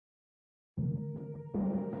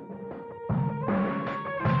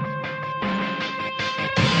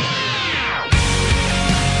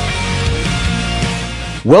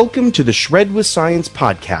Welcome to the Shred with Science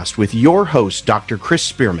podcast with your host, Dr. Chris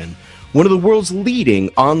Spearman, one of the world's leading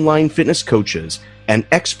online fitness coaches, an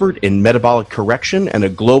expert in metabolic correction, and a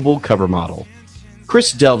global cover model.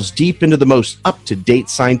 Chris delves deep into the most up-to-date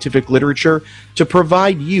scientific literature to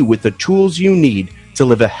provide you with the tools you need to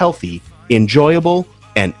live a healthy, enjoyable,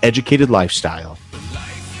 and educated lifestyle.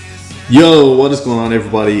 Yo, what is going on,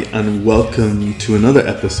 everybody, and welcome to another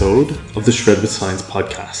episode of the Shred with Science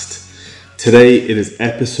podcast. Today it is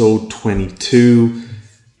episode 22.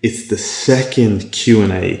 It's the second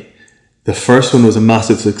Q&A. The first one was a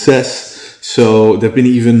massive success, so there have been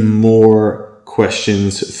even more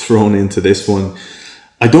questions thrown into this one.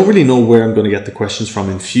 I don't really know where I'm going to get the questions from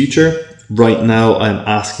in future. Right now I'm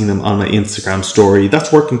asking them on my Instagram story.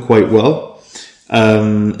 That's working quite well.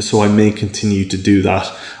 So I may continue to do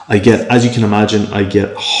that. As you can imagine, I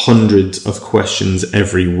get hundreds of questions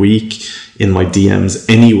every week in my DMs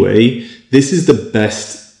anyway. This is the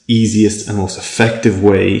best, easiest, and most effective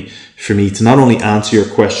way for me to not only answer your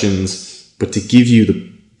questions, but to give you the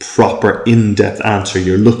proper in-depth answer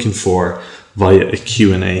you're looking for via a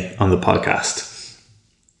Q&A on the podcast.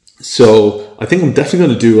 So I think I'm definitely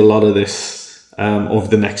going to do a lot of this over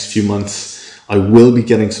the next few months. I will be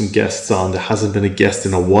getting some guests on. There hasn't been a guest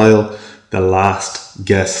in a while. The last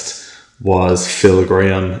guest was Phil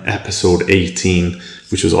Graham, episode 18,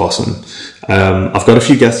 which was awesome. I've got a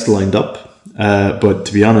few guests lined up, but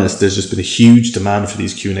to be honest, there's just been a huge demand for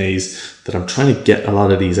these Q&As that I'm trying to get a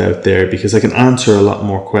lot of these out there because I can answer a lot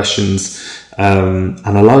more questions. And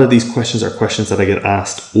a lot of these questions are questions that I get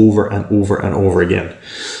asked over and over and over again.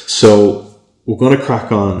 So we're going to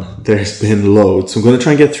crack on. There's been loads. So I'm going to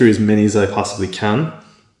try and get through as many as I possibly can.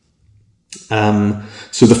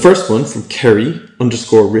 So the first one from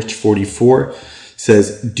Kerry_Rich44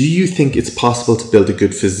 says, do you think it's possible to build a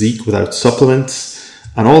good physique without supplements?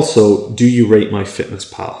 And also, do you rate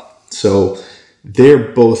MyFitnessPal? So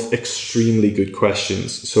they're both extremely good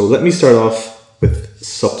questions. So let me start off with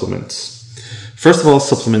supplements. First of all,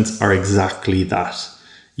 supplements are exactly that.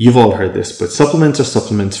 You've all heard this, but supplements are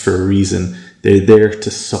supplements for a reason. They're there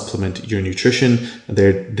to supplement your nutrition.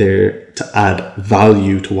 They're there to add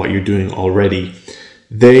value to what you're doing already.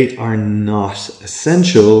 They are not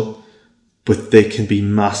essential, but they can be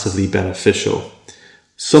massively beneficial.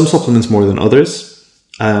 Some supplements more than others.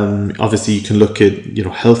 Obviously, you can look at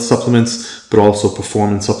health supplements, but also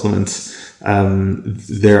performance supplements.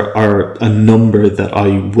 There are a number that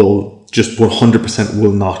I will just 100%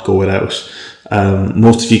 will not go without.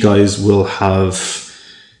 Most of you guys will have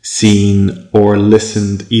seen or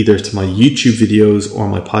listened either to my YouTube videos or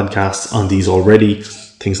my podcasts on these already.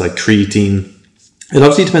 Things like creatine. It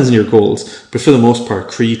obviously depends on your goals, but for the most part,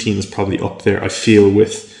 creatine is probably up there, I feel,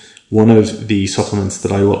 with one of the supplements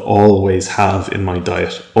that I will always have in my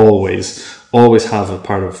diet. Always have a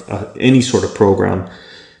part of any sort of program,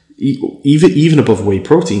 even above whey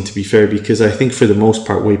protein, to be fair, because I think for the most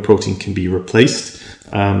part, whey protein can be replaced.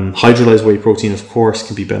 Hydrolyzed whey protein, of course,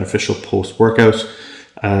 can be beneficial post-workout.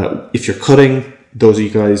 If you're cutting, those of you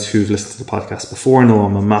guys who've listened to the podcast before know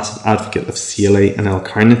I'm a massive advocate of CLA and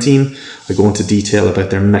L-carnitine. I go into detail about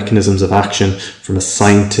their mechanisms of action from a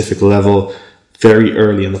scientific level very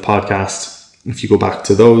early in the podcast. If you go back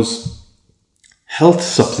to those. Health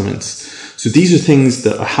supplements. So these are things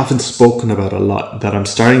that I haven't spoken about a lot, that I'm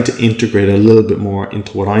starting to integrate a little bit more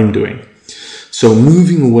into what I'm doing. So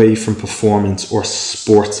moving away from performance or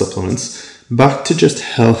sport supplements, back to just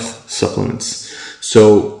health supplements.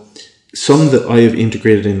 So some that I have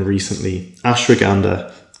integrated in recently: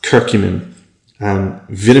 ashwagandha, curcumin,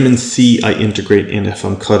 vitamin C I integrate in if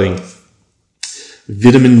I'm cutting,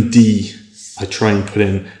 vitamin D I try and put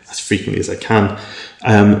in as frequently as I can.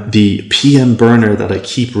 The PM burner that I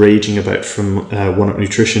keep raging about from One Up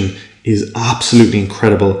Nutrition is absolutely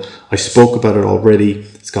incredible. I spoke about it already.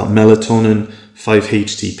 It's got melatonin,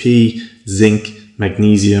 5-HTP, zinc,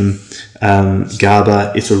 magnesium,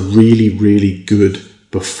 GABA. It's a really, really good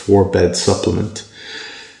before bed supplement.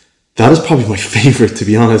 That is probably my favorite, to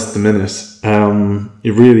be honest, at the minute.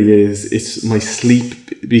 It really is. It's my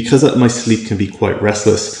sleep, because my sleep can be quite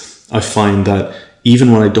restless. I find that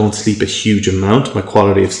even when I don't sleep a huge amount, my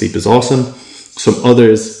quality of sleep is awesome. Some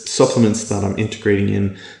others, supplements that I'm integrating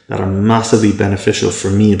in that are massively beneficial for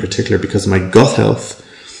me in particular because of my gut health,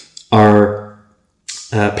 are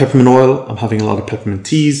peppermint oil. I'm having a lot of peppermint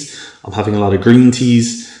teas. I'm having a lot of green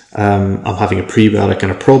teas. I'm having a prebiotic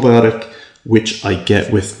and a probiotic, which I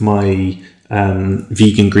get with my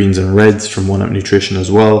vegan greens and reds from One Up Nutrition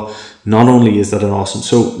as well. Not only is that an awesome,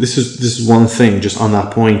 so this is one thing just on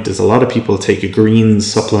that point, is a lot of people take a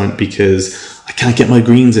greens supplement because I can't get my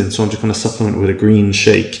greens in, so I'm just going to supplement with a green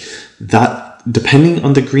shake. That depending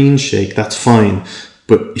on the green shake, that's fine.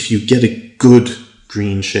 But if you get a good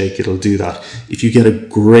green shake, it'll do that. If you get a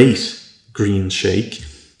great green shake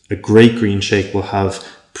will have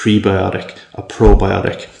prebiotic, a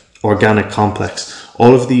probiotic, organic complex,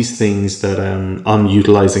 all of these things that I'm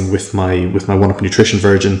utilizing with my One Up Nutrition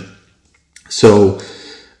version. So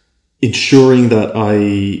ensuring that I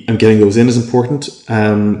am getting those in is important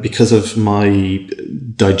because of my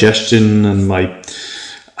digestion and I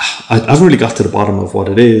haven't really got to the bottom of what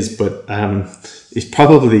it is, but it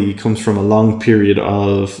probably comes from a long period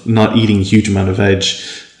of not eating a huge amount of veg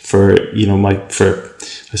for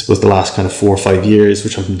I suppose the last kind of 4 or 5 years,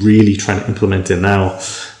 which I'm really trying to implement in now.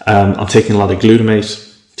 I'm taking a lot of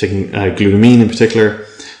glutamate, taking glutamine in particular,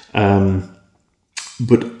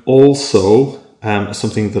 but also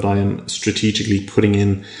something that I am strategically putting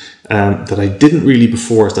in that I didn't really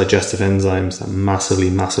before is digestive enzymes that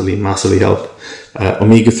massively help.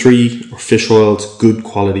 Omega-3 or fish oils, good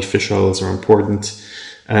quality fish oils are important.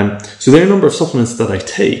 So there are a number of supplements that I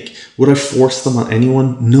take. Would I force them on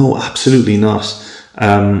anyone? No, absolutely not.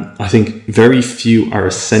 I think very few are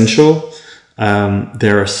essential.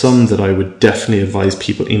 There are some that I would definitely advise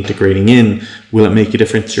people integrating in. Will it make a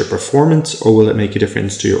difference to your performance or will it make a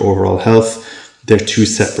difference to your overall health? They're two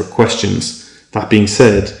separate questions. That being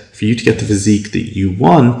said, for you to get the physique that you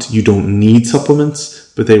want, you don't need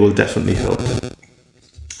supplements, but they will definitely help.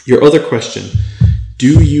 Your other question,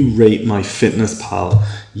 do you rate MyFitnessPal?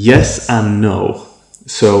 Yes and no.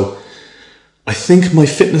 So I think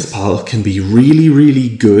MyFitnessPal can be really, really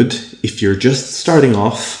good if you're just starting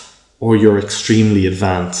off or you're extremely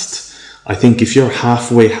advanced. I think if you're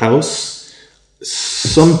halfway house,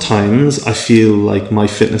 sometimes I feel like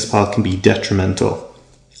MyFitnessPal can be detrimental.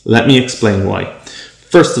 Let me explain why.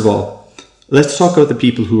 First of all, let's talk about the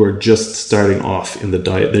people who are just starting off in the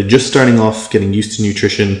diet. They're just starting off getting used to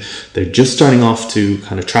nutrition. They're just starting off to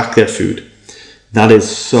kind of track their food.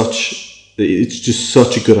 It's just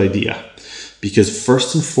such a good idea because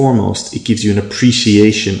first and foremost, it gives you an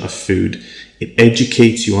appreciation of food. It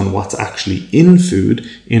educates you on what's actually in food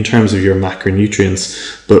in terms of your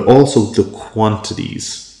macronutrients, but also the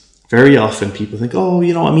quantities. Very often people think,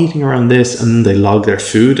 I'm eating around this, and then they log their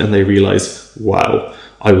food and they realize, wow,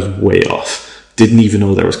 I was way off. Didn't even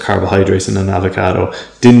know there was carbohydrates in an avocado.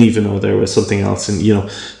 Didn't even know there was something else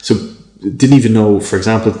so didn't even know, for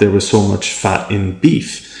example, that there was so much fat in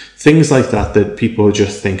beef. Things like that people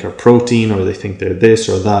just think are protein or they think they're this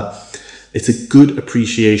or that. It's a good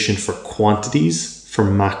appreciation for quantities, for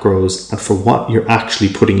macros, and for what you're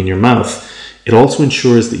actually putting in your mouth. It also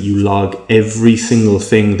ensures that you log every single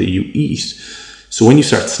thing that you eat. So when you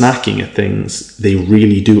start snacking at things, they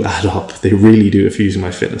really do add up. They really do if you're using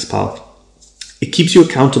MyFitnessPal. It keeps you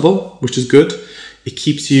accountable, which is good. It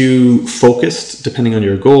keeps you focused, depending on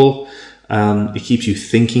your goal. It keeps you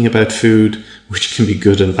thinking about food, which can be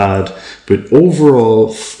good and bad. But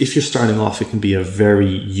overall, if you're starting off, it can be a very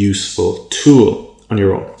useful tool on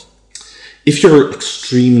your own. If you're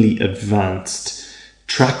extremely advanced,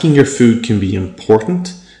 tracking your food can be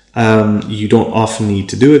important. You don't often need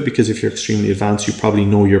to do it because if you're extremely advanced, you probably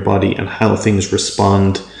know your body and how things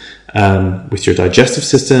respond with your digestive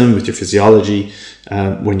system, with your physiology,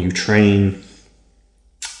 when you train.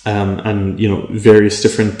 And various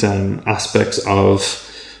different aspects of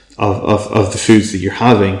the foods that you're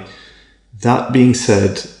having. That being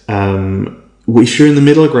said, if you're in the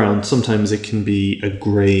middle ground, sometimes it can be a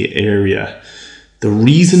grey area. The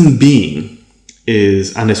reason being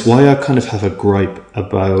is, and it's why I kind of have a gripe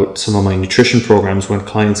about some of my nutrition programs when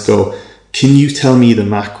clients go, "Can you tell me the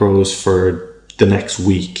macros for the next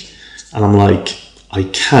week?" And I'm like, I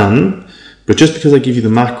can. But just because I give you the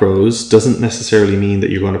macros doesn't necessarily mean that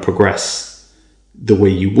you're going to progress the way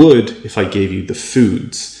you would if I gave you the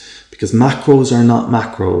foods. Because macros are not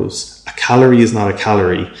macros. A calorie is not a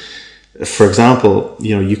calorie. For example,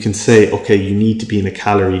 you can say, okay, you need to be in a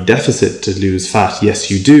calorie deficit to lose fat.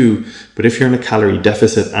 Yes, you do. But if you're in a calorie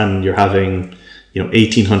deficit and you're having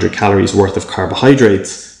 1,800 calories worth of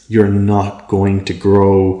carbohydrates, you're not going to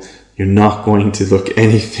grow. You're not going to look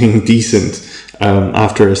anything decent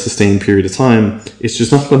after a sustained period of time. It's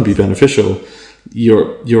just not going to be beneficial.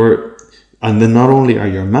 And then not only are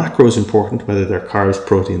your macros important, whether they're carbs,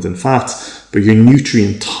 proteins, and fats, but your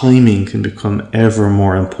nutrient timing can become ever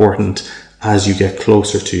more important as you get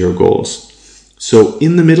closer to your goals. So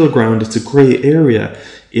in the middle ground, it's a gray area.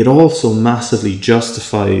 It also massively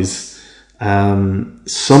justifies,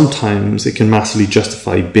 sometimes it can massively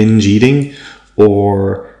justify binge eating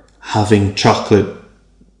or having chocolate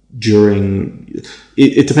during,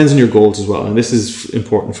 it depends on your goals as well. And this is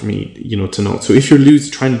important for me, to know. So if you're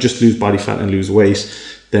trying to just lose body fat and lose weight,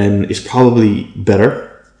 then it's probably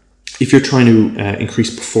better. If you're trying to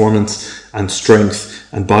increase performance and strength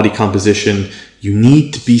and body composition, you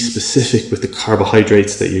need to be specific with the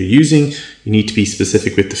carbohydrates that you're using. You need to be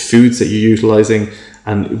specific with the foods that you're utilizing.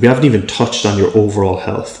 And we haven't even touched on your overall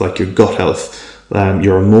health, like your gut health,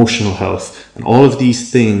 your emotional health. And all of these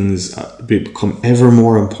things become ever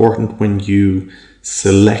more important when you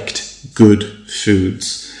select good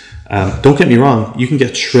foods. Don't get me wrong, you can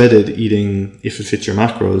get shredded eating, if it fits your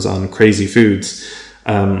macros, on crazy foods,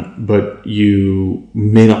 but you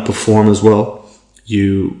may not perform as well.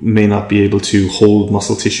 You may not be able to hold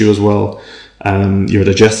muscle tissue as well. Your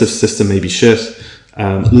digestive system may be shit.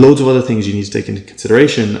 Loads of other things you need to take into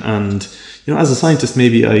consideration. And, as a scientist,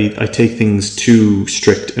 maybe I take things too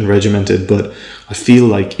strict and regimented, but I feel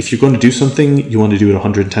like if you're going to do something, you want to do it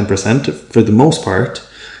 110% for the most part.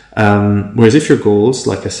 Whereas if your goals,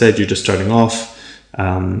 like I said, you're just starting off,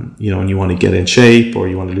 and you want to get in shape or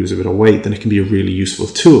you want to lose a bit of weight, then it can be a really useful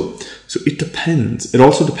tool. So it depends. It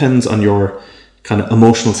also depends on your kind of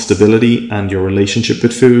emotional stability and your relationship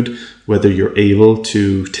with food, whether you're able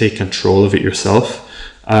to take control of it yourself.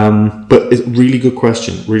 But it's a really good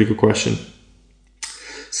question.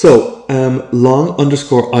 So,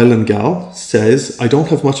 long_island gal says, I don't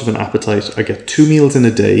have much of an appetite. I get 2 meals in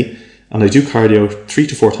a day and I do cardio 3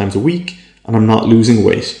 to 4 times a week and I'm not losing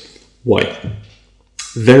weight. Why?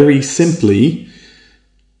 Very simply,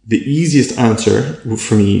 the easiest answer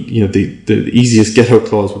for me, the easiest get out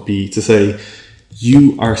clause would be to say,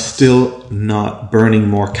 you are still not burning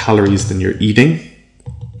more calories than you're eating,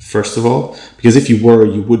 first of all, because if you were,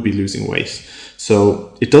 you would be losing weight.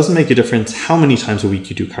 So it doesn't make a difference how many times a week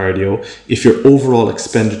you do cardio if your overall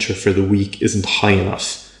expenditure for the week isn't high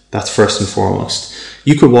enough. That's first and foremost.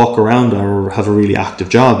 You could walk around or have a really active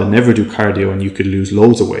job and never do cardio and you could lose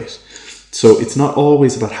loads of weight. So it's not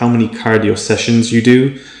always about how many cardio sessions you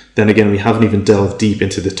do. Then again, we haven't even delved deep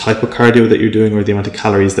into the type of cardio that you're doing or the amount of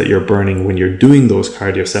calories that you're burning when you're doing those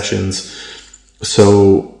cardio sessions.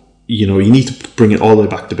 So, you need to bring it all the way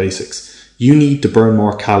back to basics. You need to burn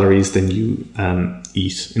more calories than you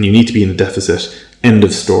eat, and you need to be in a deficit. End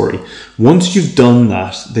of story. Once you've done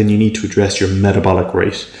that, then you need to address your metabolic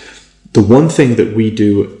rate. The one thing that we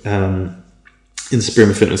do in the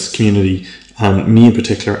Spearmint Fitness community, me in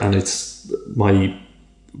particular, and it's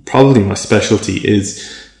probably my specialty,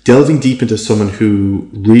 is delving deep into someone who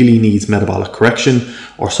really needs metabolic correction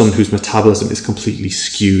or someone whose metabolism is completely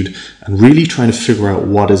skewed and really trying to figure out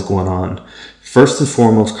what is going on. First and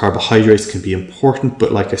foremost, carbohydrates can be important,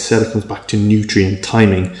 but like I said, it comes back to nutrient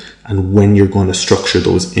timing and when you're going to structure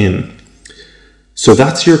those in. So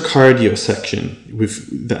that's your cardio section.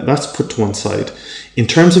 That's put to one side. In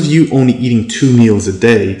terms of you only eating 2 meals a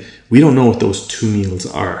day, we don't know what those 2 meals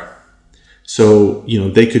are. So,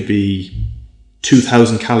 they could be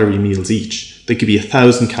 2,000 calorie meals each. They could be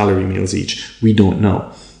 1,000 calorie meals each. We don't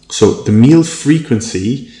know. So the meal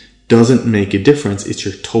frequency doesn't make a difference. It's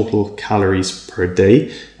your total calories per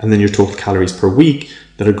day and then your total calories per week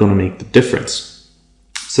that are going to make the difference.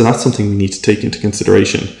 So that's something we need to take into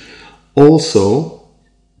consideration. Also,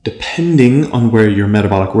 depending on where your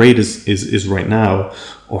metabolic rate is right now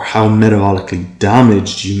or how metabolically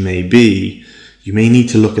damaged you may be, you may need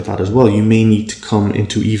to look at that as well. You may need to come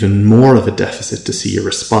into even more of a deficit to see a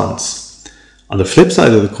response. On the flip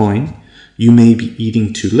side of the coin, you may be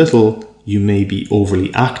eating too little, you may be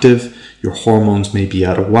overly active, your hormones may be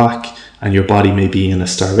out of whack, and your body may be in a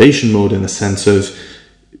starvation mode in the sense of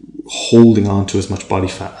holding on to as much body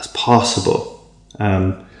fat as possible.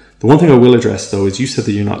 The one thing I will address though is you said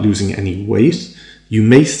that you're not losing any weight. You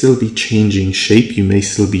may still be changing shape, you may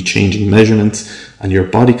still be changing measurements, and your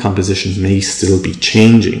body composition may still be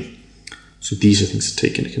changing. So these are things to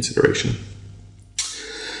take into consideration.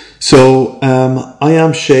 So I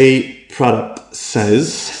am Shay Pradap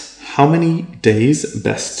says, how many days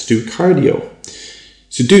best to do cardio?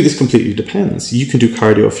 So this completely depends. You can do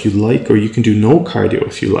cardio if you like, or you can do no cardio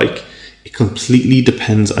if you like. It completely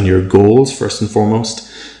depends on your goals, first and foremost.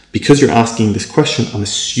 Because you're asking this question, I'm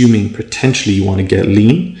assuming potentially you want to get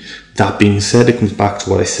lean. That being said, it comes back to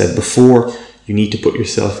what I said before. You need to put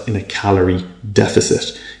yourself in a calorie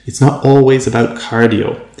deficit. It's not always about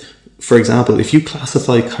cardio. For example, if you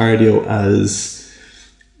classify cardio as,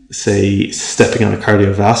 say, stepping on a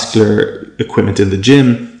cardiovascular equipment in the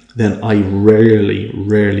gym, then I rarely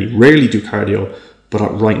do cardio.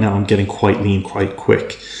 But right now I'm getting quite lean quite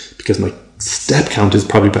quick because my step count is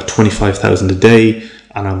probably about 25,000 a day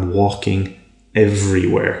and I'm walking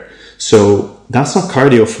everywhere. So that's not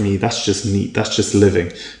cardio for me. That's just NEAT. That's just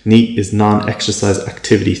living. NEAT is non-exercise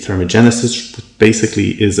activity thermogenesis, which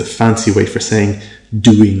basically is a fancy way for saying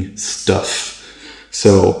doing stuff.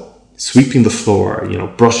 So sweeping the floor,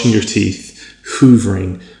 brushing your teeth,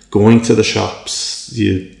 hoovering, going to the shops,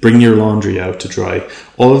 you bring your laundry out to dry.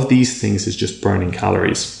 All of these things is just burning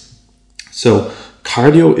calories. So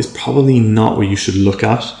cardio is probably not what you should look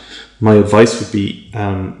at. My advice would be,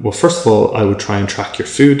 well, first of all, I would try and track your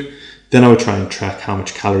food. Then I would try and track how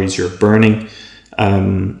much calories you're burning.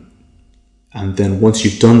 And then once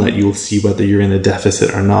you've done that, you will see whether you're in a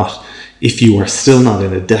deficit or not. If you are still not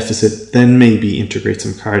in a deficit, then maybe integrate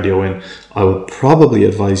some cardio in. I would probably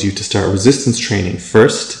advise you to start resistance training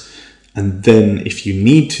first, and then if you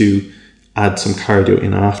need to, add some cardio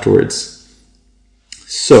in afterwards.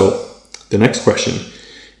 So the next question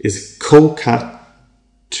is co-cat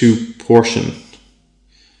to portion.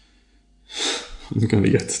 I'm going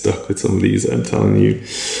to get stuck with some of these, I'm telling you.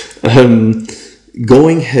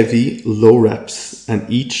 Going heavy, low reps,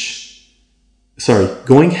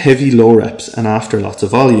 going heavy, low reps, and after lots of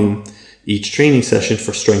volume each training session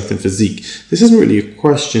for strength and physique. This isn't really a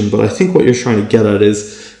question, but I think what you're trying to get at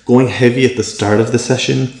is going heavy at the start of the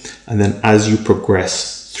session, and then as you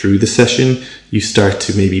progress through the session, you start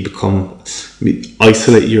to maybe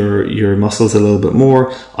isolate your muscles a little bit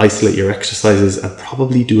more, isolate your exercises, and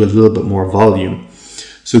probably do a little bit more volume.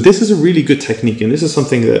 So this is a really good technique, and this is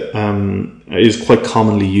something that is quite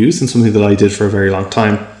commonly used, and something that I did for a very long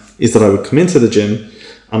time, is that I would come into the gym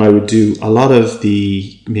and I would do a lot of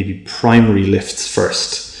the maybe primary lifts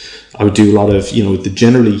first. I would do a lot of,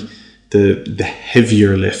 the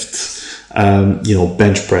heavier lifts,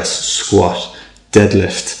 bench press, squat,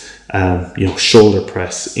 deadlift, shoulder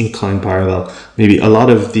press, incline barbell, maybe a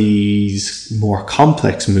lot of these more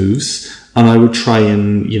complex moves, and I would try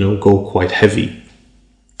and, go quite heavy.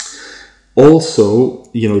 Also,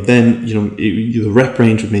 the rep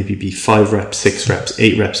range would maybe be 5 reps, 6 reps,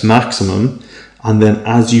 8 reps maximum. And then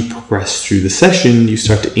as you progress through the session, you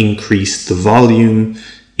start to increase the volume,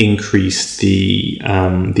 increase the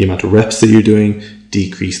amount of reps that you're doing,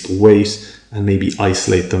 decrease the weight, and maybe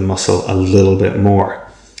isolate the muscle a little bit more.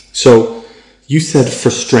 So you said for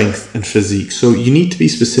strength and physique. So you need to be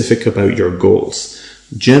specific about your goals.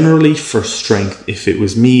 Generally for strength, if it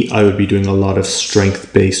was me, I would be doing a lot of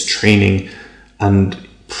strength-based training and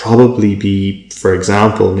probably be, for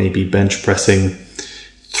example, maybe bench pressing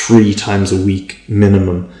 3 times a week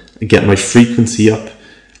minimum, get my frequency up,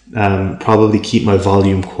 probably keep my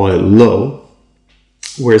volume quite low.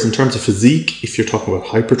 Whereas in terms of physique, if you're talking about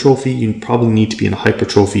hypertrophy, you probably need to be in a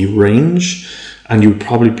hypertrophy range, and you would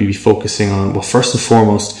probably be focusing on, well, first and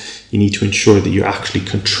foremost, you need to ensure that you're actually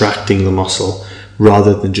contracting the muscle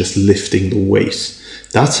rather than just lifting the weight.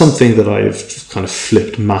 That's something that I've kind of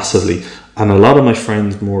flipped massively. And a lot of my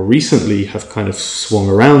friends more recently have kind of swung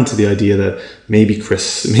around to the idea that maybe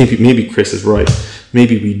Chris is right.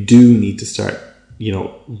 Maybe we do need to start,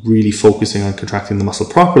 really focusing on contracting the muscle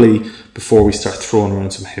properly before we start throwing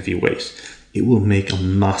around some heavy weight. It will make a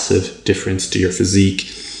massive difference to your physique.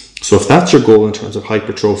 So if that's your goal in terms of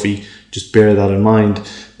hypertrophy, just bear that in mind.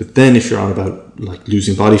 But then if you're on about like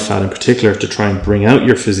losing body fat in particular to try and bring out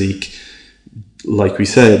your physique, like we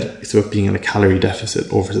said, it's about being in a calorie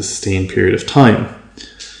deficit over a sustained period of time.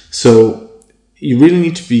 So you really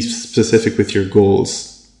need to be specific with your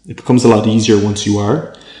goals. It becomes a lot easier once you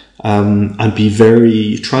are, and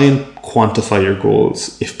try and quantify your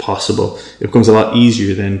goals if possible. It becomes a lot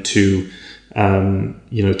easier then to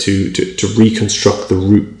reconstruct the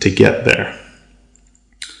route to get there.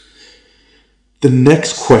 The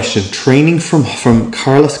next question, training from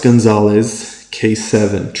Carlos Gonzalez,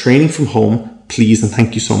 K7, training from home, please and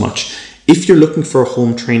thank you so much. If you're looking for a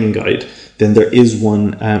home training guide, then there is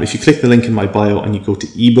one. If you click the link in my bio and you go to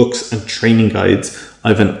ebooks and training guides, I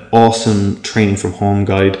have an awesome training from home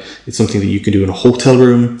guide. It's something that you can do in a hotel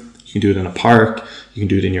room, you can do it in a park, you can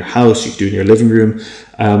do it in your house, you can do it in your living room.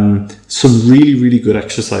 Some really, really good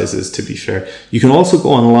exercises, to be fair. You can also go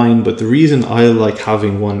online, but the reason I like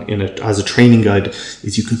having one as a training guide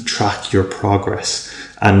is you can track your progress.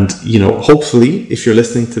 And, hopefully, if you're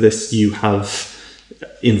listening to this, you have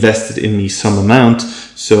invested in me some amount.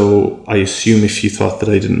 So I assume if you thought that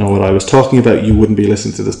I didn't know what I was talking about, you wouldn't be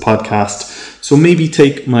listening to this podcast. So maybe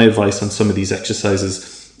take my advice on some of these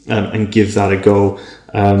exercises and give that a go.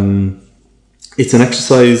 It's an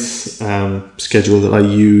exercise schedule that I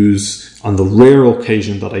use on the rare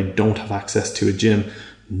occasion that I don't have access to a gym.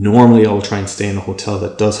 Normally I will try and stay in a hotel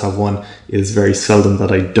that does have one. It is very seldom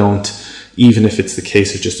that I don't, even if it's the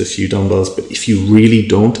case of just a few dumbbells. But if you really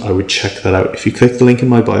don't, I would check that out. If you click the link in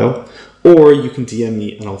my bio, or you can DM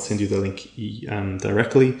me and I'll send you the link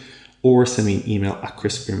directly, or send me an email at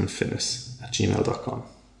chrisspearmanfitness@gmail.com.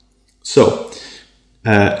 So,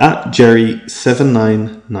 at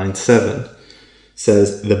Jerry7997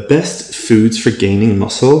 says, the best foods for gaining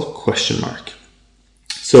muscle, ?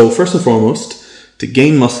 So first and foremost, to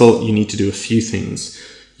gain muscle, you need to do a few things.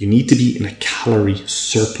 You need to be in a calorie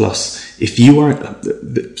surplus. If you are,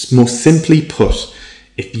 most simply put,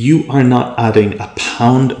 if you are not adding a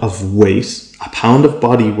pound of weight, a pound of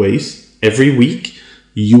body weight every week,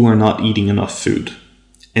 you are not eating enough food.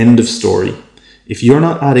 End of story. If you're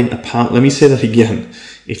not adding a pound, let me say that again.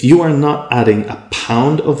 If you are not adding a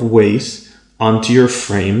pound of weight onto your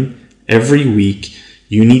frame every week,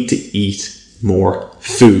 you need to eat more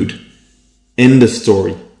food. End of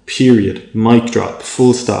story. Period. Mic drop.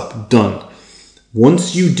 Full stop. Done.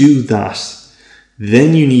 Once you do that,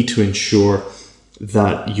 then you need to ensure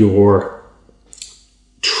that your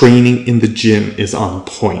training in the gym is on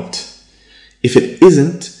point. If it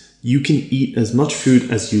isn't, you can eat as much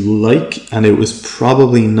food as you like, and it was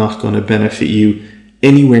probably not going to benefit you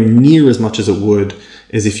anywhere near as much as it would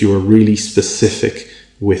as if you were really specific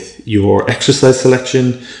with your exercise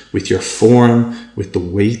selection, with your form, with the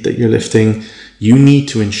weight that you're lifting. You need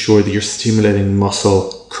to ensure that you're stimulating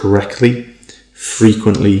muscle correctly,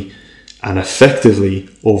 frequently, and effectively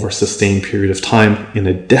over a sustained period of time in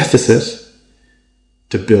a deficit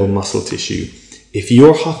to build muscle tissue. If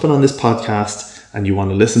you're hopping on this podcast and you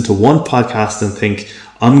want to listen to one podcast and think,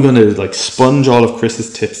 I'm going to sponge all of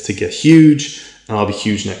Chris's tips to get huge and I'll be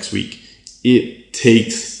huge next week, it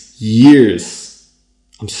takes years.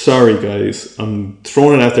 I'm sorry, guys. I'm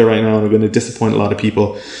throwing it out there right now and I'm going to disappoint a lot of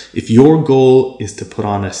people. If your goal is to put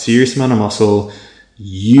on a serious amount of muscle,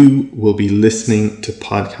 you will be listening to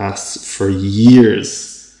podcasts for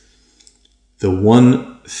years. The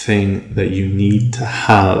one thing that you need to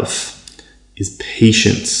have is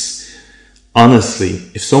patience.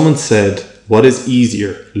 Honestly, if someone said, what is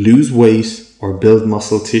easier, lose weight or build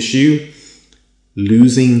muscle tissue?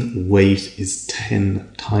 Losing weight is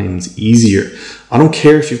 10 times easier. I don't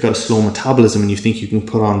care if you've got a slow metabolism and you think you can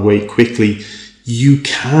put on weight quickly. You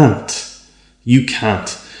can't. You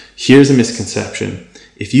can't. Here's a misconception.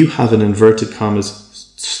 If you have an inverted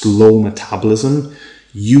commas slow metabolism,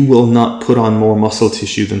 you will not put on more muscle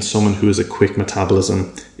tissue than someone who has a quick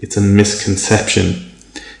metabolism. It's a misconception.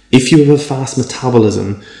 If you have a fast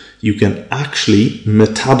metabolism, you can actually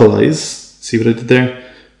metabolize, see what I did there?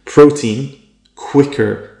 Protein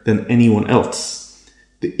quicker than anyone else.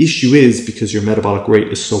 The issue is because your metabolic rate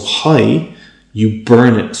is so high, you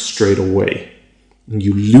burn it straight away and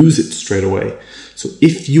you lose it straight away. So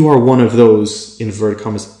if you are one of those, inverted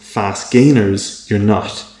commas, fast gainers, you're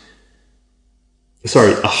not.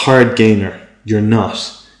 Sorry, a hard gainer, you're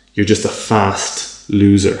not. You're just a fast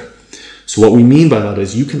loser. So what we mean by that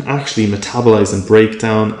is you can actually metabolize and break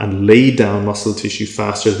down and lay down muscle tissue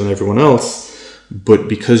faster than everyone else, but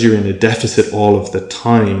because you're in a deficit all of the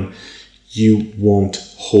time, you won't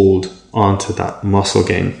hold on to that muscle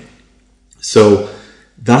gain. So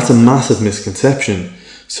that's a massive misconception.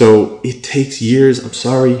 So it takes years. I'm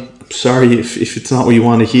sorry if it's not what you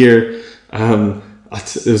want to hear. There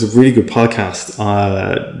was a really good podcast.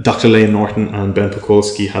 Dr. Lane Norton and Ben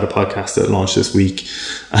Pekulski had a podcast that launched this week,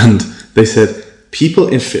 and they said people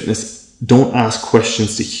in fitness don't ask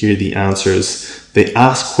questions to hear the answers. They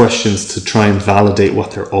ask questions to try and validate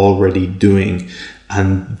what they're already doing.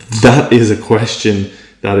 And that is a question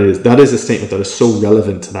that is a statement that is so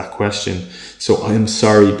relevant to that question. So I am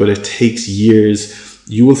sorry, but it takes years.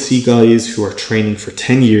 You will see guys who are training for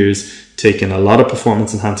 10 years, taking a lot of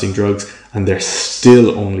performance enhancing drugs, and they're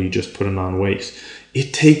still only just putting on weight.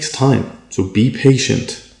 It takes time. So be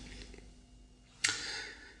patient.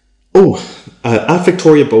 At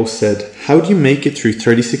Victoria Bose said, how do you make it through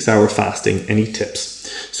 36-hour fasting? Any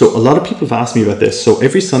tips? So a lot of people have asked me about this. So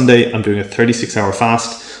every Sunday I'm doing a 36-hour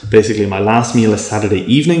fast. Basically my last meal is Saturday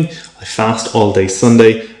evening. I fast all day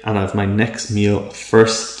Sunday, and I have my next meal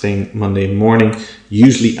first thing Monday morning,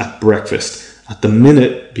 usually at breakfast. At the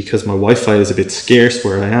minute, because my Wi-Fi is a bit scarce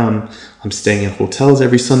where I am, I'm staying in hotels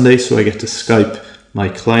every Sunday, so I get to Skype my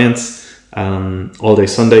clients all day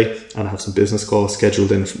Sunday, and I have some business calls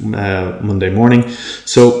scheduled in Monday morning.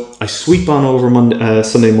 So I sweep on over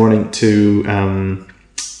Sunday morning to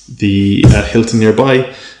the Hilton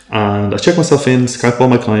nearby, and I check myself in, Skype all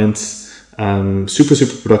my clients. Super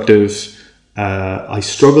productive. I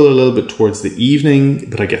struggle a little bit towards the evening,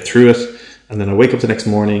 but I get through it. And then I wake up the next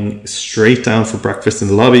morning, straight down for breakfast in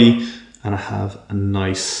the lobby, and I have a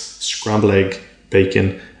nice scrambled egg,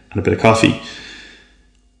 bacon, and a bit of coffee.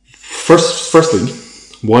 Firstly,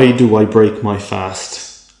 why do I break my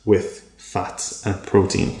fast with fats and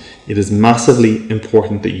protein? It is massively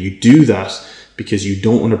important that you do that because you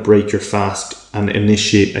don't want to break your fast and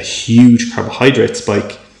initiate a huge carbohydrate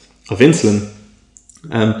spike of insulin,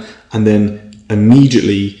 and then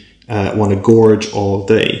immediately want to gorge all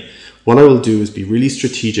day. What I will do is be really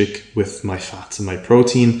strategic with my fats and my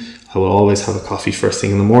protein. I will always have a coffee first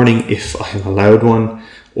thing in the morning if I am allowed one,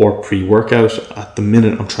 or pre-workout. At the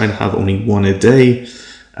minute, I'm trying to have only one a day,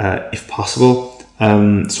 if possible.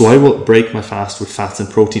 So I will break my fast with fats and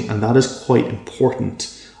protein, and that is quite important.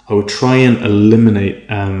 I would try and eliminate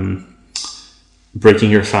breaking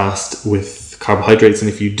your fast with carbohydrates, and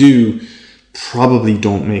if you do, probably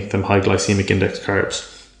don't make them high glycemic index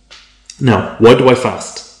carbs. Now, why do I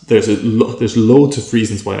fast? There's loads of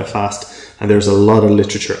reasons why I fast, and there's a lot of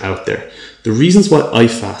literature out there. The reasons why I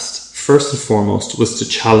fast, first and foremost, was to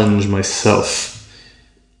challenge myself.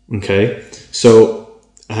 Okay, so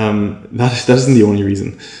that isn't the only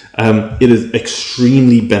reason. It is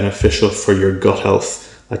extremely beneficial for your gut health.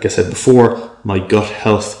 Like I said before, my gut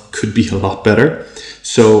health could be a lot better.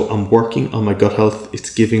 So I'm working on my gut health. It's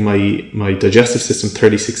giving my digestive system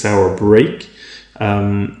 36-hour break,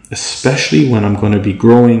 especially when I'm going to be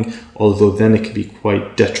growing, although then it can be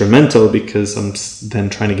quite detrimental because I'm then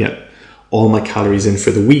trying to get all my calories in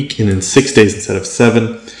for the week in 6 days instead of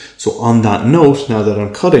 7. So on that note, now that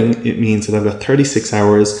I'm cutting, it means that I've got 36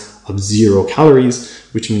 hours of 0 calories,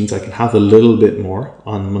 which means I can have a little bit more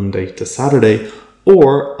on Monday to Saturday,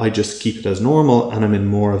 or I just keep it as normal and I'm in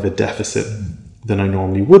more of a deficit than I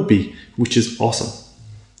normally would be, which is awesome.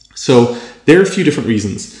 So there are a few different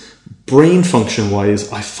reasons. Brain function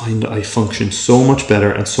wise, I find I function so much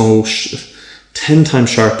better and so 10 times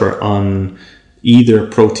sharper on either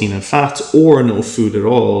protein and fats or no food at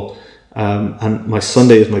all. And my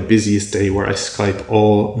Sunday is my busiest day, where I Skype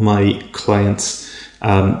all my clients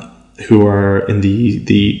who are in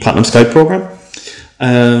the Platinum Skype program.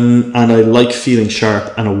 And I like feeling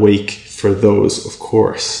sharp and awake for those, of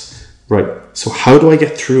course. Right, so how do I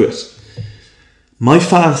get through it? My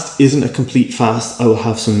fast isn't a complete fast. I will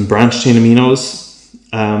have some branched chain aminos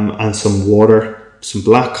and some water, some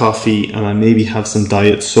black coffee, and I maybe have some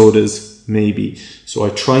diet sodas, maybe. So I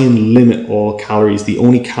try and limit all calories. The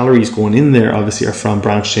only calories going in there, obviously, are from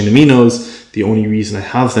branched chain aminos. The only reason I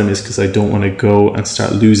have them is because I don't want to go and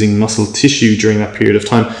start losing muscle tissue during that period of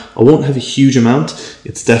time. I won't have a huge amount.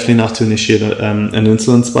 It's definitely not to initiate an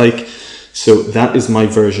insulin spike. So that is my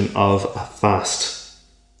version of a fast.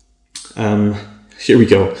 Here we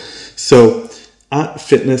go. So at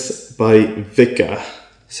Fitness by Vika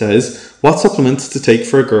says, what supplements to take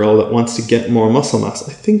for a girl that wants to get more muscle mass?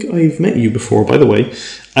 I think I've met you before, by the way.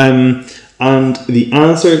 And the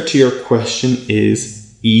answer to your question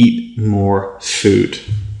is eat more food.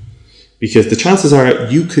 Because the chances are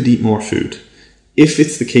you could eat more food. If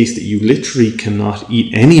it's the case that you literally cannot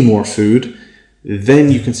eat any more food,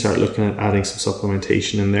 then you can start looking at adding some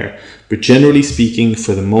supplementation in there. But generally speaking,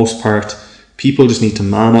 for the most part, people just need to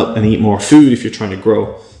man up and eat more food if you're trying to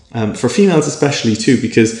grow. For females especially too,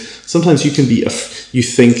 because sometimes you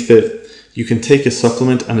think that you can take a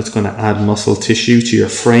supplement and it's going to add muscle tissue to your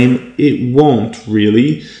frame. It won't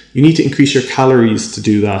really. You need to increase your calories to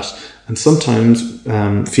do that. And sometimes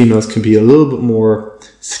females can be a little bit more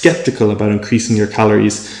skeptical about increasing your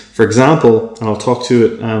calories. For example, and I'll talk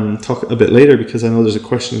a bit later because I know there's a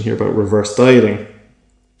question here about reverse dieting,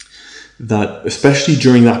 that especially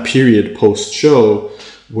during that period post-show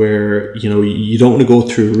where, you know, you don't want to go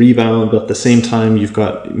through a rebound, but at the same time you've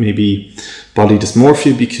got maybe body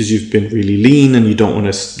dysmorphia because you've been really lean and you don't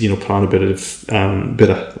want to, you know, put on a bit of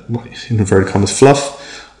in inverted commas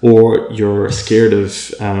fluff, or you're scared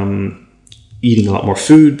of eating a lot more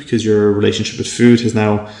food because your relationship with food has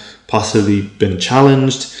now possibly been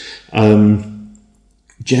challenged.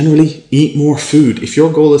 Generally, eat more food. If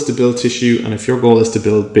your goal is to build tissue and if your goal is to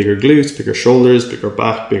build bigger glutes, bigger shoulders, bigger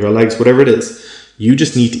back, bigger legs, whatever it is, you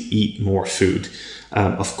just need to eat more food.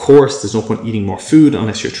 Of course, there's no point eating more food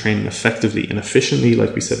unless you're training effectively and efficiently,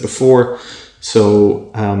 like we said before.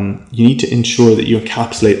 So you need to ensure that you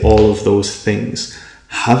encapsulate all of those things.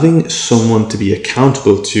 Having someone to be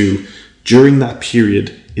accountable to during that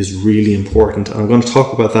period is really important. And I'm going to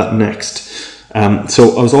talk about that next.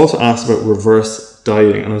 So I was also asked about reverse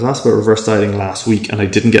dieting, and I was asked about reverse dieting last week and I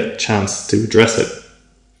didn't get a chance to address it.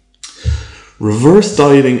 Reverse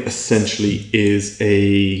dieting essentially is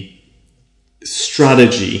a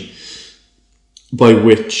strategy by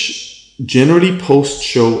which, generally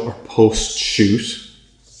post-show or post-shoot,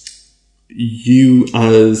 you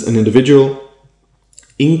as an individual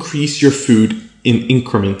increase your food in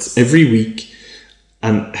increments every week,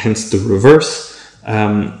 and hence the reverse,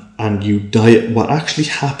 and you diet. What actually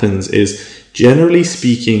happens is, generally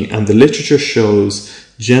speaking, and the literature shows,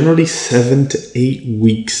 generally 7 to 8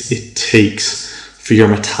 weeks it takes for your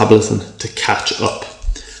metabolism to catch up.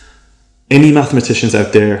 Any mathematicians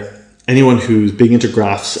out there, anyone who's big into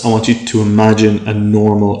graphs, I want you to imagine a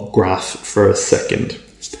normal graph for a second.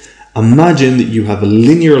 Imagine that you have a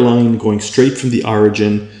linear line going straight from the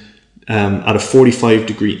origin at a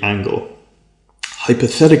 45-degree angle.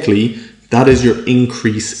 Hypothetically, that is your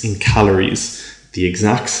increase in calories. The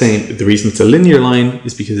exact same. The reason it's a linear line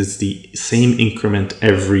is because it's the same increment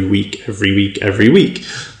every week.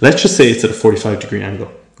 Let's just say it's at a 45-degree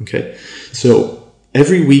angle. Okay, so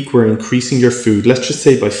every week we're increasing your food, let's just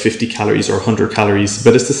say by 50 calories or 100 calories,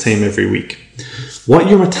 but it's the same every week. What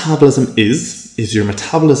your metabolism is your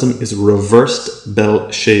metabolism is a reversed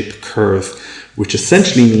bell-shaped curve, which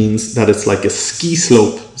essentially means that it's like a ski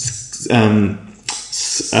slope. It's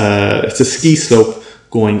a ski slope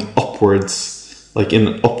going upwards, like in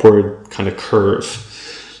an upward kind of curve.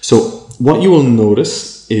 So what you will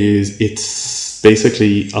notice is it's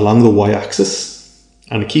basically along the y-axis,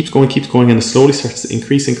 and it keeps going, and it slowly starts to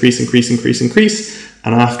increase.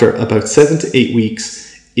 And after about 7 to 8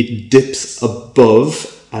 weeks, it dips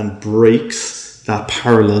above and breaks that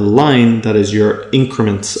parallel line that is your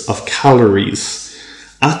increments of calories.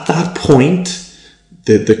 At that point,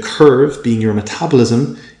 the curve, being your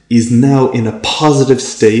metabolism, is now in a positive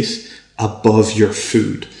state above your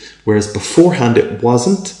food. Whereas beforehand it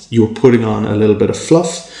wasn't. You were putting on a little bit of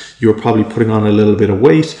fluff. You were probably putting on a little bit of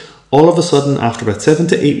weight. All of a sudden, after about 7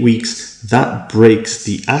 to 8 weeks, that breaks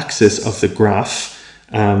the axis of the graph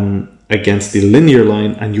against the linear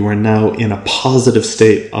line, and you are now in a positive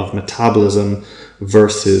state of metabolism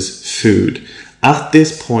versus food. At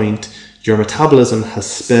this point, your metabolism has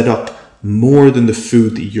sped up more than the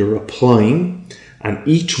food that you're applying, and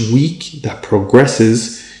each week that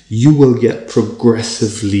progresses, you will get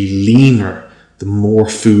progressively leaner the more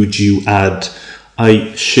food you add.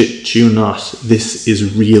 I shit you not, this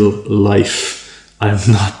is real life.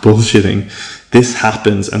 I'm not bullshitting. This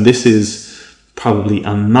happens, and this is probably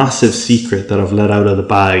a massive secret that I've let out of the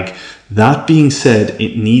bag. That being said,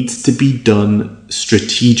 it needs to be done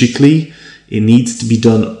strategically. It needs to be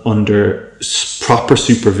done under proper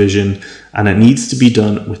supervision, and it needs to be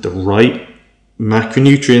done with the right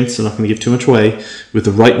macronutrients. I'm not going to give too much away. With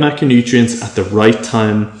the right macronutrients at the right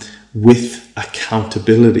time, with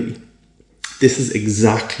accountability. This is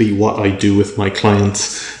exactly what I do with my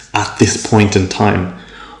clients at this point in time.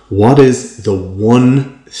 What is the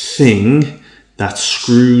one thing that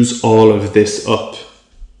screws all of this up?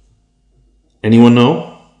 Anyone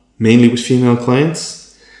know? Mainly with female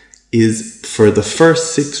clients, is for the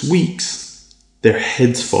first 6 weeks, their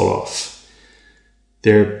heads fall off.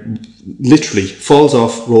 They're literally falls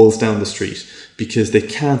off, rolls down the street, because they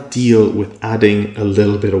can't deal with adding a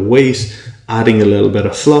little bit of weight, adding a little bit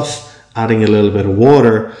of fluff, adding a little bit of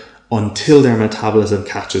water until their metabolism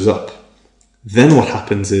catches up. Then what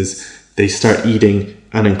happens is they start eating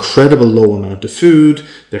an incredible low amount of food.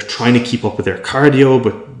 They're trying to keep up with their cardio,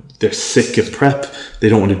 but they're sick of prep. They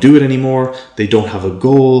don't want to do it anymore. They don't have a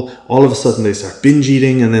goal. All of a sudden they start binge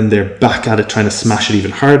eating, and then they're back at it trying to smash it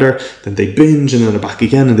even harder. Then they binge, and then they're back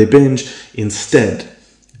again and they binge. Instead,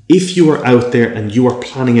 if you are out there and you are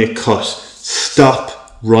planning a cut,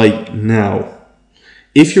 stop right now.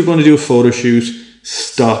 If you're going to do a photo shoot,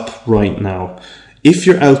 stop right now. If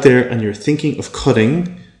you're out there and you're thinking of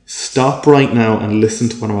cutting, stop right now and listen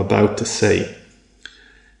to what I'm about to say.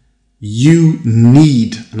 You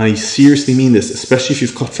need, and I seriously mean this, especially if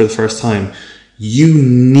you've cut for the first time, you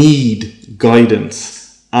need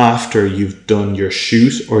guidance after you've done your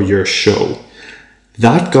shoot or your show.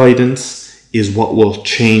 That guidance is what will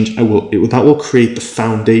change, that will create the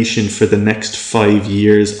foundation for the next 5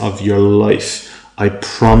 years of your life. I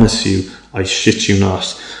promise you, I shit you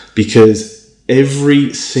not, because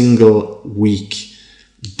every single week,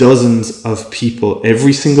 dozens of people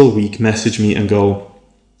every single week message me and go,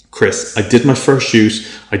 Chris, I did my first shoot,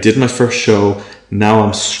 I did my first show, now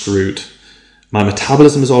I'm screwed. My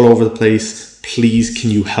metabolism is all over the place, please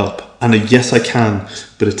can you help? And yes, I can,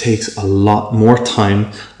 but it takes a lot more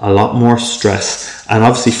time, a lot more stress, and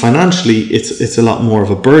obviously financially it's a lot more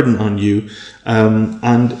of a burden on you,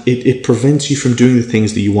 and it prevents you from doing the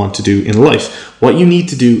things that you want to do in life. What you need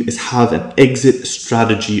to do is have an exit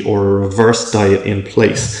strategy or a reverse diet in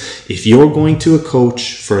place. If you're going to a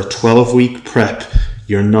coach for a 12-week prep,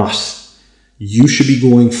 you're not. You should be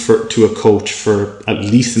going to a coach for at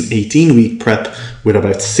least an 18-week prep with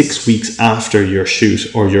about 6 weeks after your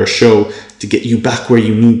shoot or your show to get you back where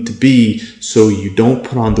you need to be, so you don't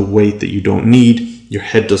put on the weight that you don't need, your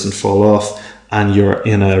head doesn't fall off, and you're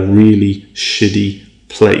in a really shitty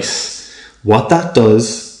place. What that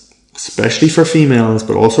does, especially for females,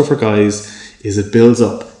 but also for guys, is it builds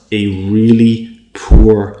up a really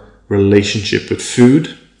poor relationship with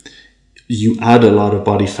food. you add a lot of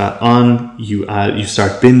body fat on, you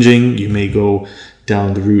start binging, you may go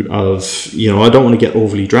down the route of, I don't want to get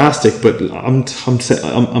overly drastic, but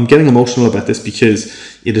I'm getting emotional about this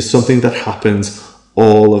because it is something that happens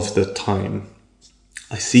all of the time.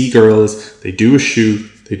 I see girls, they do a shoot,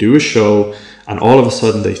 they do a show, and all of a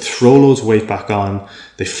sudden they throw loads of weight back on,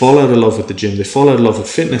 they fall out of love with the gym, they fall out of love with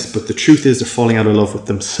fitness, but the truth is they're falling out of love with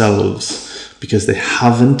themselves because they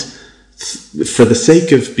haven't, for the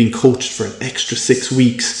sake of being coached for an extra 6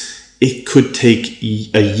 weeks, it could take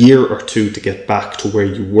a year or two to get back to where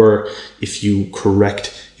you were if you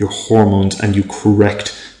correct your hormones and you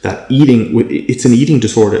correct that eating. It's an eating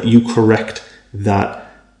disorder. You correct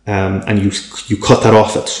that and you cut that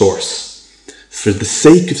off at source. For the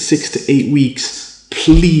sake of 6 to 8 weeks,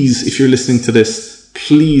 please, if you're listening to this,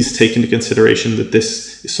 please take into consideration that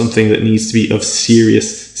this is something that needs to be of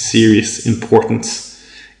serious importance.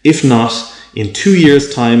 If not, in 2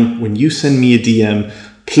 years' time, when you send me a DM,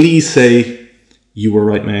 please say, you were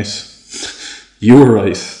right, mate. You were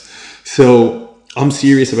right. So I'm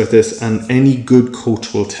serious about this, and any good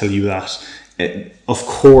coach will tell you that. Of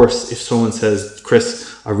course, if someone says, Chris,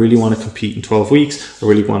 I really want to compete in 12 weeks, I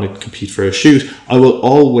really want to compete for a shoot, I will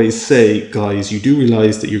always say, guys, you do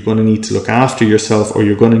realize that you're going to need to look after yourself, or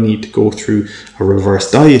you're going to need to go through a reverse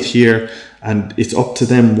diet here, and it's up to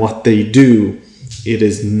them what they do. It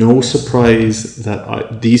is no surprise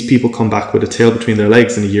that these people come back with a tail between their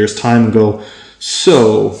legs in a year's time and go,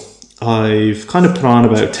 so I've kind of put on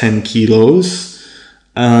about 10 kilos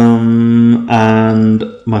and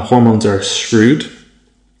my hormones are screwed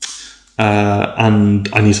and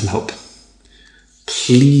I need some help.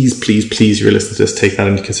 Please, if you're listening to this, take that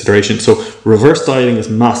into consideration. So reverse dieting is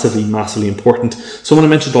massively important. Someone I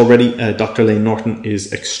mentioned already, Dr. Lane Norton,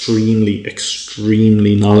 is extremely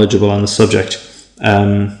knowledgeable on the subject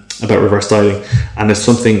about reverse dieting, and it's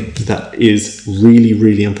something that is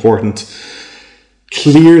really important.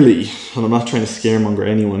 Clearly, and I'm not trying to scaremonger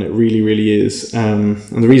anyone, it really is. And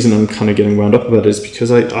the reason I'm kind of getting wound up about it is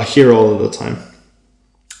because I hear all of the time.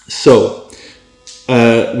 So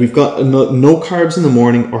we've got no carbs in the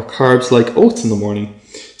morning, or carbs like oats in the morning.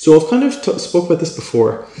 So I've kind of spoke about this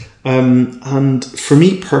before. And for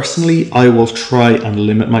me personally, I will try and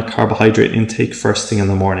limit my carbohydrate intake first thing in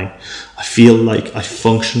the morning. I feel like I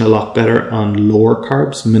function a lot better on lower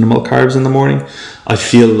carbs, minimal carbs in the morning. I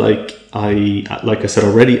feel like I said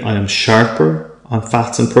already, I am sharper on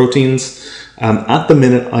fats and proteins. At the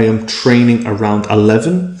minute, I am training around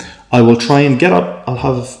 11. I will try and get up. I'll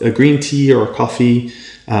have a green tea or a coffee.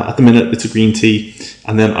 At the minute, it's a green tea,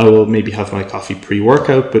 and then I will maybe have my coffee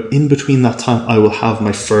pre-workout, but in between that time, I will have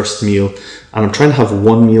my first meal, and I'm trying to have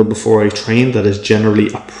one meal before I train that is generally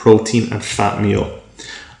a protein and fat meal.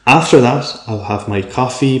 After that, I'll have my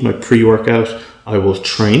coffee, my pre-workout, I will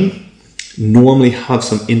train, normally have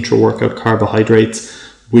some intra-workout carbohydrates,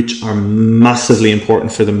 which are massively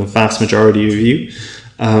important for the vast majority of you,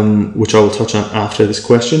 which I will touch on after this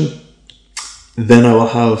question. Then I will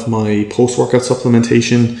have my post-workout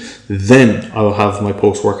supplementation. Then I will have my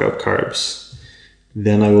post-workout carbs.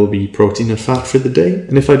 Then I will be protein and fat for the day.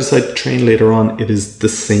 And if I decide to train later on, it is the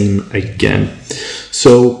same again.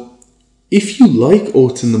 So if you like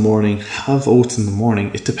oats in the morning, have oats in the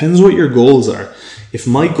morning. It depends what your goals are. If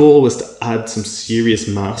my goal was to add some serious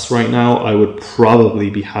mass right now, I would probably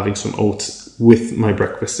be having some oats with my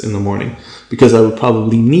breakfast in the morning, because I would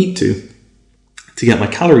probably need to get my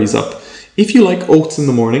calories up. If you like oats in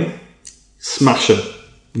the morning, smash them,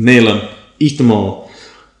 nail them, eat them all.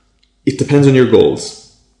 It depends on your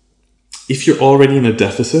goals. If you're already in a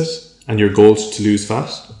deficit and your goal is to lose fat,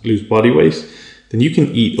 lose body weight, then you can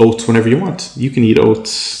eat oats whenever you want. You can eat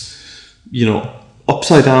oats,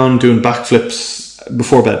 upside down, doing backflips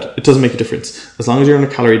before bed. It doesn't make a difference. As long as you're in a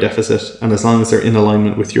calorie deficit and as long as they're in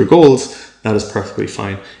alignment with your goals, that is perfectly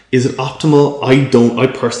fine. Is it optimal? I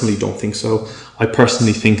personally don't think so. I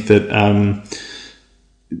personally think that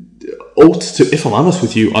oats, if I'm honest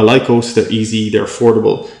with you, I like oats. They're easy, they're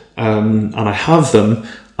affordable, and I have them.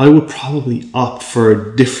 I would probably opt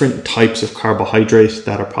for different types of carbohydrate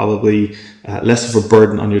that are probably less of a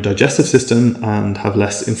burden on your digestive system and have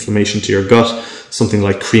less inflammation to your gut. Something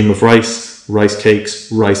like cream of rice, rice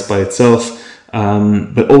cakes, rice by itself.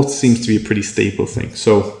 But oats seems to be a pretty staple thing.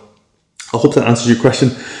 So I hope that answers your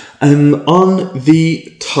question. On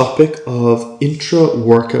the topic of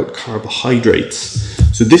intra-workout carbohydrates,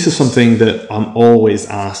 so this is something that I'm always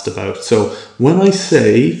asked about. So when I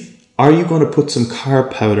say, are you going to put some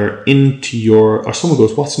carb powder into or someone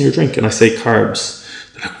goes, what's in your drink? And I say carbs.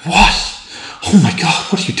 They're like, what? Oh my God,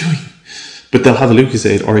 what are you doing? But they'll have a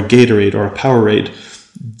Lucozade or a Gatorade or a Powerade.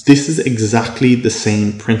 This is exactly the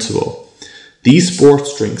same principle. These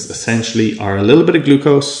sports drinks essentially are a little bit of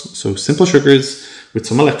glucose, so simple sugars with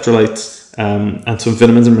some electrolytes and some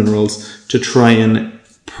vitamins and minerals to try and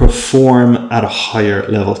perform at a higher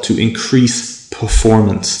level, to increase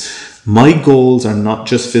performance. My goals are not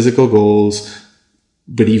just physical goals,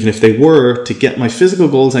 but even if they were, to get my physical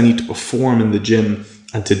goals, I need to perform in the gym.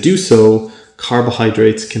 And to do so,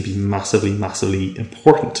 carbohydrates can be massively, massively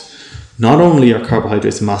important. Not only are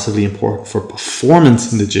carbohydrates massively important for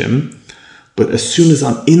performance in the gym, but as soon as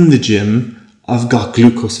I'm in the gym, I've got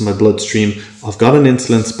glucose in my bloodstream, I've got an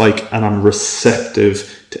insulin spike, and I'm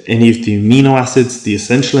receptive to any of the amino acids, the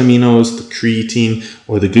essential aminos, the creatine,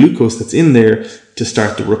 or the glucose that's in there to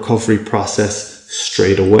start the recovery process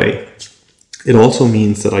straight away. It also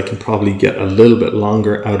means that I can probably get a little bit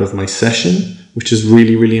longer out of my session, which is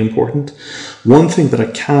really, really important. One thing that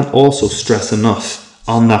I can't also stress enough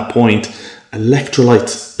on that point,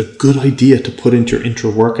 electrolytes, a good idea to put into your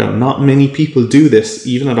intra-workout. Not many people do this,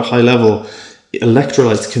 even at a high level.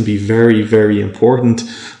 Electrolytes can be very, very important,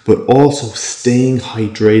 but also staying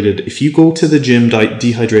hydrated. If you go to the gym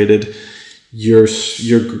dehydrated, you're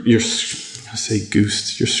screwed.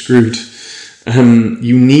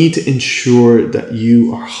 You need to ensure that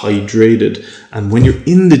you are hydrated. And when you're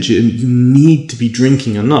in the gym, you need to be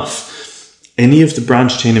drinking enough. Any of the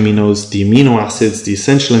branched chain aminos, the amino acids, the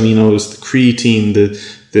essential aminos, the creatine,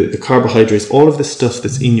 the carbohydrates, all of the stuff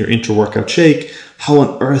that's in your intra-workout shake, how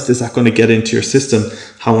on earth is that going to get into your system?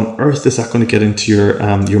 How on earth is that going to get into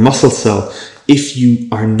your muscle cell if you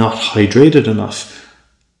are not hydrated enough?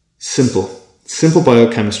 Simple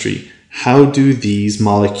biochemistry. How do these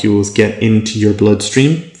molecules get into your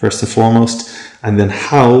bloodstream, first and foremost? And then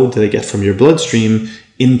how do they get from your bloodstream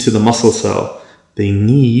into the muscle cell? They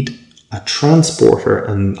need a transporter,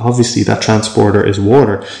 and obviously that transporter is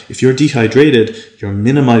water. If you're dehydrated, you're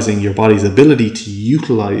minimizing your body's ability to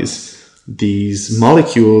utilize these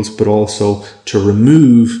molecules, but also to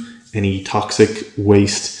remove any toxic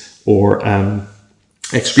waste or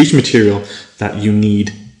excretion material that you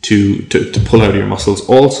need to pull out of your muscles.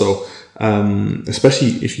 Also,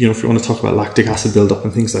 especially if you want to talk about lactic acid buildup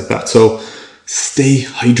and things like that. So stay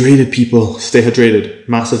hydrated, people. Stay hydrated.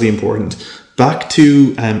 Massively important. Back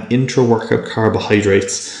to intra-workout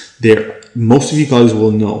carbohydrates. Most of you guys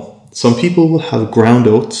will know. Some people will have ground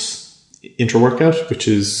oats intra-workout, which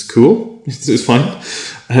is cool. It's fine.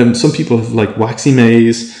 Some people have like waxy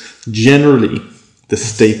maize. Generally, the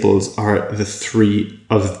staples are the three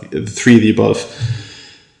of the above: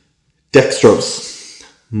 dextrose,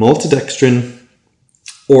 maltodextrin,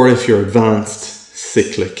 or if you're advanced,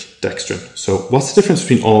 cyclic dextrin. So what's the difference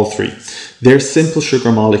between all three? They're simple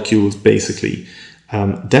sugar molecules, basically.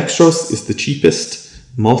 Dextrose is the cheapest.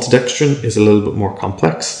 Maltodextrin is a little bit more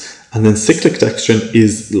complex. And then cyclic dextrin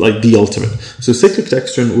is like the ultimate. So cyclic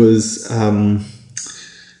dextrin was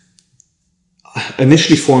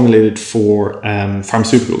initially formulated for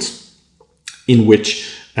pharmaceuticals, in which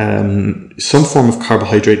some form of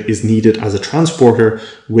carbohydrate is needed as a transporter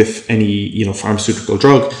with any pharmaceutical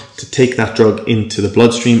drug to take that drug into the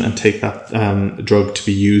bloodstream and take that drug to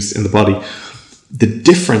be used in the body. The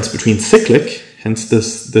difference between cyclic, hence the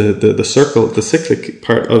cyclic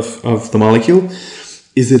part of the molecule,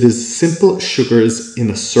 is it is simple sugars in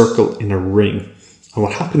a circle in a ring. And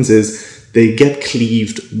what happens is they get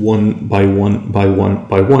cleaved one by one by one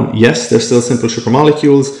by one. Yes, they're still simple sugar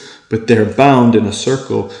molecules, but they're bound in a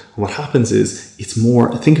circle. And what happens is it's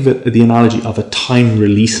more, think of it, the analogy of a time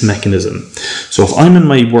release mechanism. So if I'm in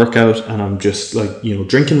my workout and I'm just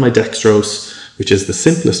drinking my dextrose, which is the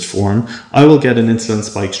simplest form, I will get an insulin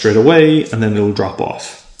spike straight away and then it'll drop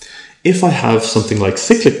off. If I have something like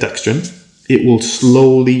cyclic dextrin, it will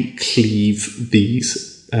slowly cleave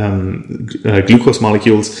these glucose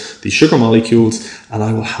molecules, these sugar molecules, and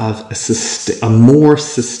I will have a more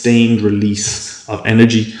sustained release of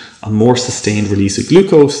energy, a more sustained release of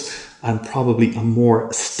glucose, and probably a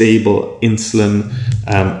more stable insulin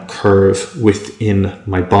curve within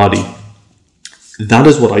my body. That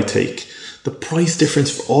is what I take. The price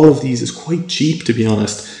difference for all of these is quite cheap, to be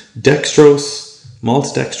honest. Dextrose,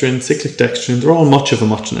 maltodextrin, cyclic dextrin, they're all much of a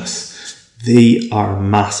muchness. They are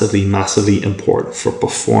massively, massively important for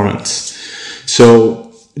performance.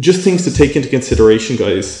 So just things to take into consideration,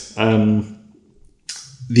 guys.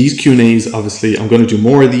 These Q&As, obviously, I'm going to do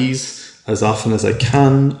more of these as often as I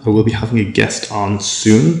can. I will be having a guest on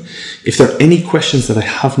soon. If there are any questions that I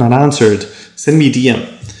have not answered, send me a DM.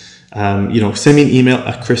 Send me an email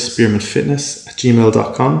at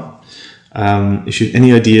chrisspearmanfitness@gmail.com. If you have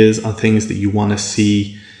any ideas on things that you want to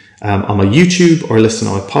see on my YouTube or listen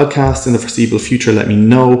on my podcast in the foreseeable future, let me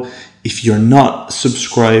know. If you're not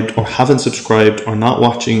subscribed or haven't subscribed or not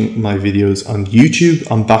watching my videos on YouTube,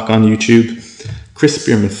 I'm back on YouTube. Chris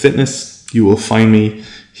Spearman Fitness, you will find me.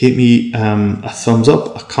 Hit me a thumbs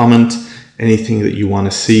up, a comment, anything that you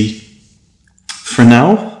want to see. For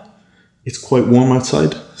now, it's quite warm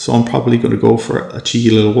outside, so I'm probably going to go for a cheeky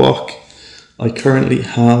little walk. I currently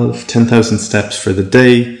have 10,000 steps for the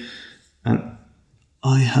day, and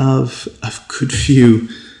I have a good few.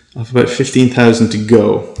 I have about 15,000 to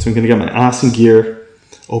go. So I'm going to get my ass in gear.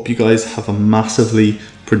 Hope you guys have a massively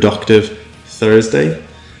productive Thursday.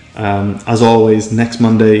 As always, next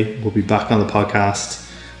Monday, we'll be back on the podcast.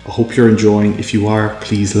 I hope you're enjoying. If you are,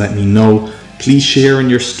 please let me know. Please share in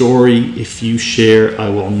your story. If you share, I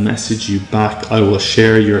will message you back. I will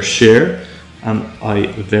share your share, and I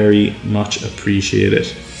very much appreciate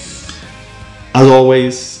it. As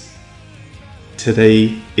always,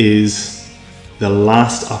 today is the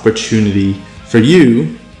last opportunity for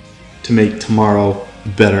you to make tomorrow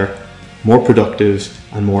better, more productive,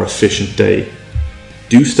 and more efficient day.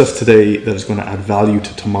 Do stuff today that is going to add value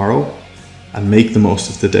to tomorrow, and make the most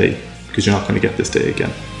of the day, because you're not going to get this day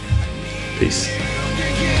again. Peace.